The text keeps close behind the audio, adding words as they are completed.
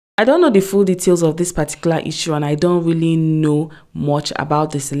I don't know the full details of this particular issue, and I don't really know much about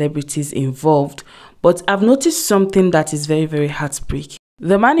the celebrities involved, but I've noticed something that is very, very heartbreaking.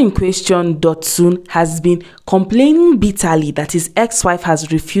 The man in question, Dotun, has been complaining bitterly that his ex-wife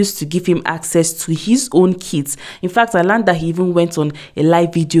has refused to give him access to his own kids. In fact, I learned that he even went on a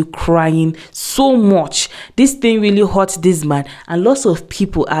live video crying so much. This thing really hurt this man, and lots of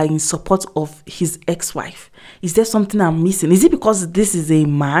people are in support of his ex-wife. Is there something I'm missing? Is it because this is a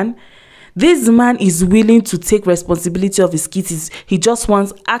man? This man is willing to take responsibility of his kids. He just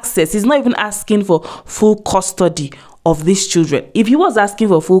wants access. He's not even asking for full custody of these children. If he was asking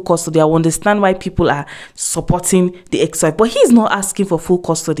for full custody, I would understand why people are supporting the ex-wife. But he's not asking for full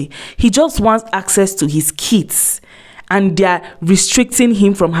custody. He just wants access to his kids, and they're restricting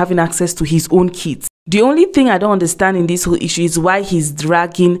him from having access to his own kids. The only thing I don't understand in this whole issue is why he's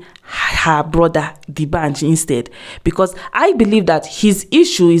dragging her brother D'banj instead, because I believe that his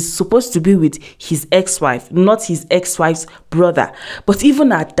issue is supposed to be with his ex-wife, not his ex-wife's brother. But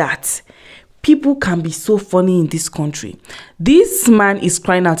even at that, people can be so funny in this country. This man is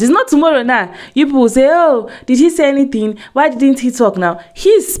crying out. It's not tomorrow now. You people will say, oh, did he say anything? Why didn't he talk now?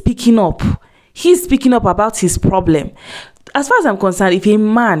 He's speaking up. He's speaking up about his problem. As far as I'm concerned, if a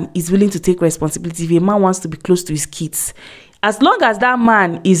man is willing to take responsibility, if a man wants to be close to his kids, as long as that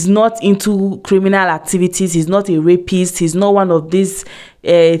man is not into criminal activities, he's not a rapist, he's not one of these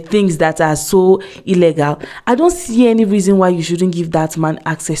things that are so illegal, I don't see any reason why you shouldn't give that man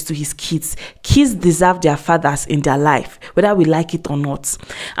access to his kids. Kids deserve their fathers in their life, whether we like it or not.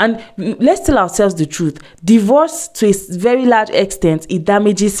 And let's tell ourselves the truth. Divorce, to a very large extent, it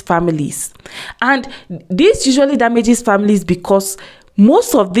damages families. And this usually damages families because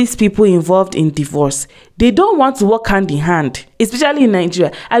most of these people involved in divorce, they don't want to work hand in hand, especially in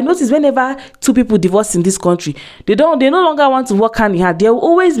Nigeria. I notice whenever two people divorce in this country, they no longer want to work hand in hand. There will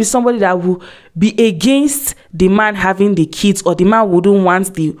always be somebody that will be against the man having the kids, or the man wouldn't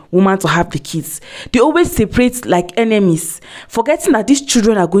want the woman to have the kids. They always separate like enemies, forgetting that these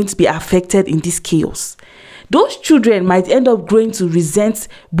children are going to be affected in this chaos. Those children might end up growing to resent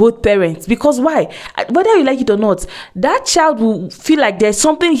both parents, because why? Whether you like it or not, that child will feel like there's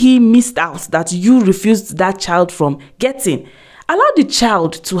something he missed out that you refused that child from getting. Allow the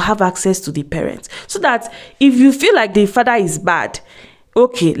child to have access to the parents, so that if you feel like the father is bad,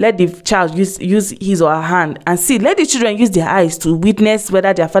 okay, let the child use his or her hand and see. Let the children use their eyes to witness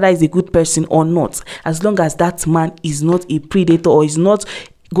whether their father is a good person or not, as long as that man is not a predator or is not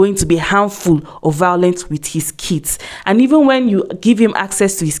going to be harmful or violent with his kids. And even when you give him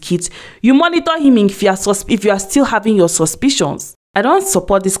access to his kids, you monitor him if you are still having your suspicions. I don't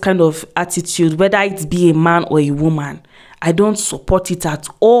support this kind of attitude, whether it be a man or a woman. I don't support it at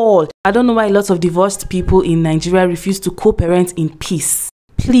all. I don't know why lots of divorced people in Nigeria refuse to co-parent in peace.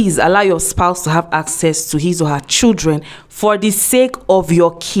 Please allow your spouse to have access to his or her children for the sake of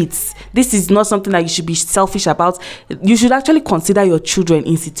your kids. This is not something that you should be selfish about. You should actually consider your children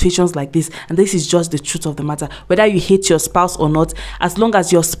in situations like this. And this is just the truth of the matter. Whether you hate your spouse or not, as long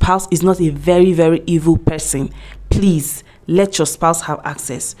as your spouse is not a very, very evil person, please let your spouse have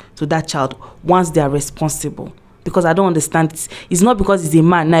access to that child once they are responsible. Because I don't understand it. It's not because he's a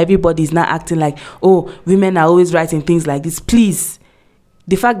man. Now everybody is now acting like, oh, women are always writing things like this. Please.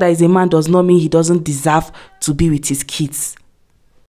 The fact that he's a man does not mean he doesn't deserve to be with his kids.